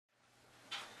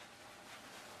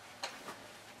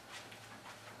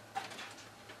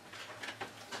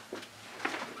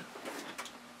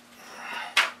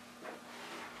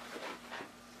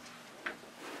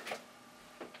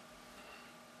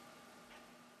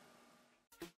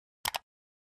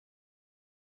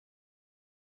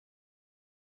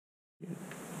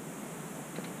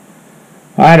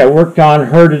Alright, I worked on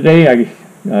her today.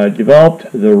 I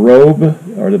developed the robe,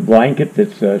 or the blanket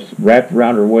that's wrapped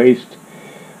around her waist.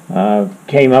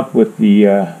 Came up with the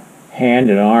hand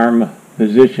and arm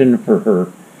position for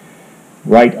her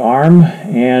right arm,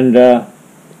 and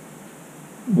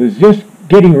was just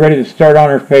getting ready to start on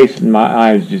her face, and my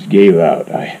eyes just gave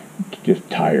out. I just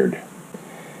tired.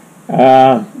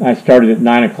 I started at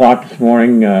 9 o'clock this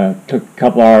morning, took a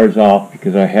couple hours off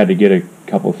because I had to get a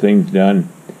couple things done,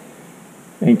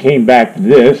 and came back to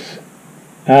this.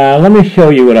 Let me show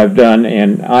you what I've done,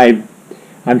 and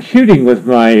I'm shooting with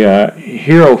my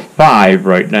Hero 5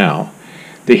 right now.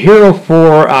 The Hero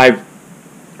 4 I've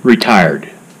retired.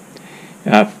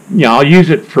 I'll use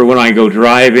it for when I go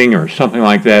driving or something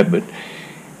like that, but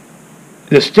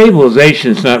the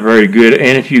stabilization is not very good,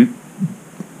 and if you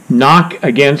knock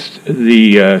against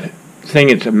the thing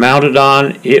it's mounted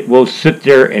on, it will sit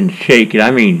there and shake, and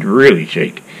I mean really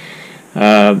shake.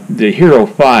 The Hero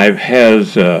 5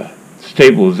 has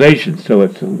stabilization, so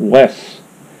it's less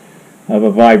of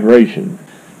a vibration.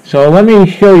 So let me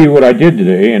show you what I did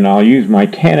today, and I'll use my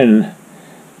Canon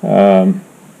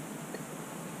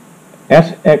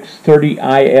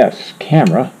SX30IS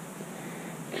camera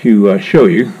to show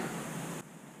you.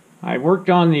 I worked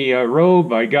on the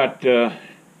robe. I got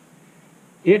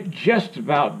it just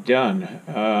about done.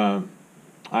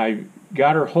 I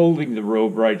got her holding the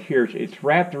robe right here. It's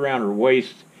wrapped around her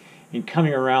waist and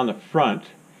coming around the front,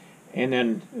 and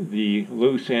then the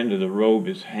loose end of the robe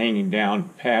is hanging down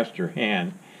past her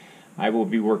hand. I will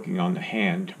be working on the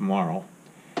hand tomorrow.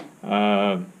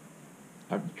 I'm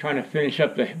trying to finish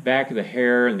up the back of the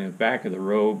hair and the back of the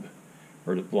robe,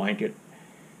 or the blanket.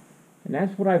 And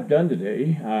that's what I've done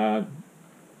today.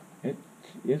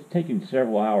 It's taken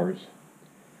several hours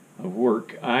of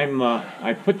work.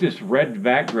 I put this red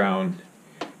background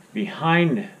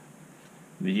behind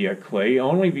the clay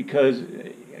only because,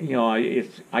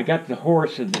 I got the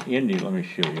horse and the Indian. Let me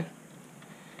show you.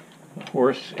 The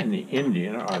horse and the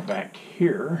Indian are back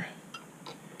here.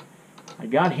 I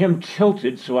got him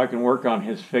tilted so I can work on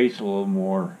his face a little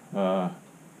more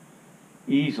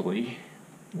easily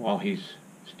while he's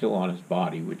still on his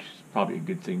body, which is probably a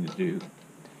good thing to do.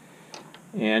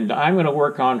 And I'm going to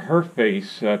work on her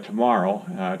face tomorrow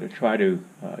to try to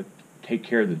take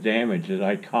care of the damage that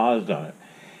I caused on it.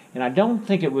 And I don't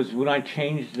think it was when I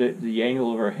changed the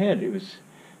angle of her head. It was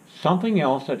something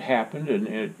else that happened, and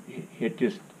it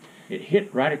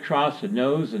hit right across the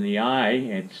nose and the eye.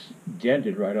 It's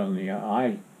dented right on the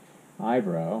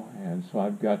eyebrow, and so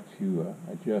I've got to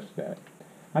adjust that.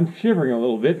 I'm shivering a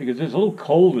little bit because it's a little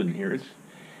cold in here. It's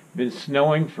been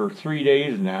snowing for 3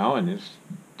 days now, and it's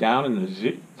down in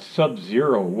the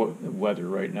sub-zero weather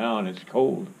right now, and it's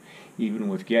cold, even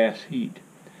with gas heat.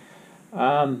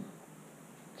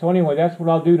 So anyway, that's what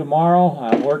I'll do tomorrow.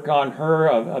 I'll work on her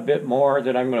a bit more.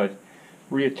 Then I'm going to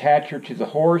reattach her to the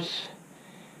horse,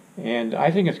 and I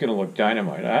think it's going to look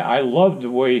dynamite. I love the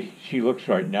way she looks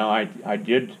right now. I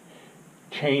did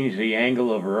change the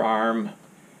angle of her arm,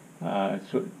 her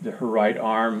right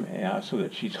arm, so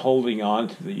that she's holding on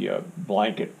to the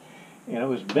blanket. And it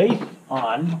was based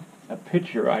on a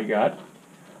picture I got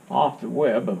off the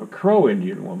web of a Crow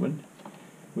Indian woman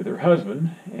with her husband,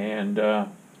 and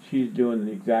she's doing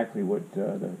exactly what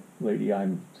the lady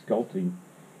I'm sculpting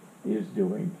is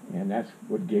doing, and that's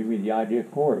what gave me the idea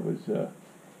for it, was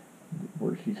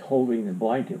where she's holding the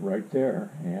blanket right there,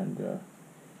 and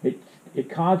it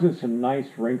causes some nice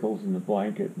wrinkles in the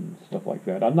blanket and stuff like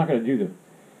that. I'm not going to do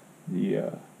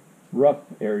the rough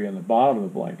area on the bottom of the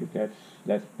blanket.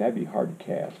 That'd be hard to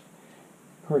cast.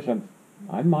 Of course,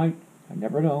 I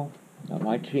never know. I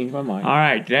might change my mind. All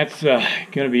right, that's going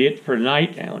to be it for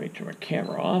tonight. Now let me turn my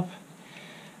camera off,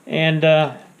 and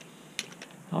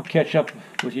I'll catch up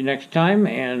with you next time,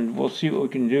 and we'll see what we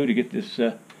can do to get this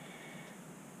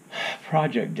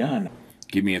project done.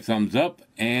 Give me a thumbs up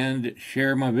and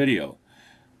share my video,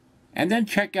 and then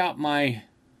check out my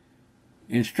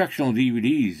instructional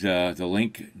DVDs, the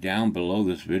link down below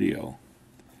this video.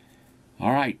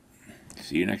 All right,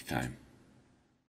 see you next time.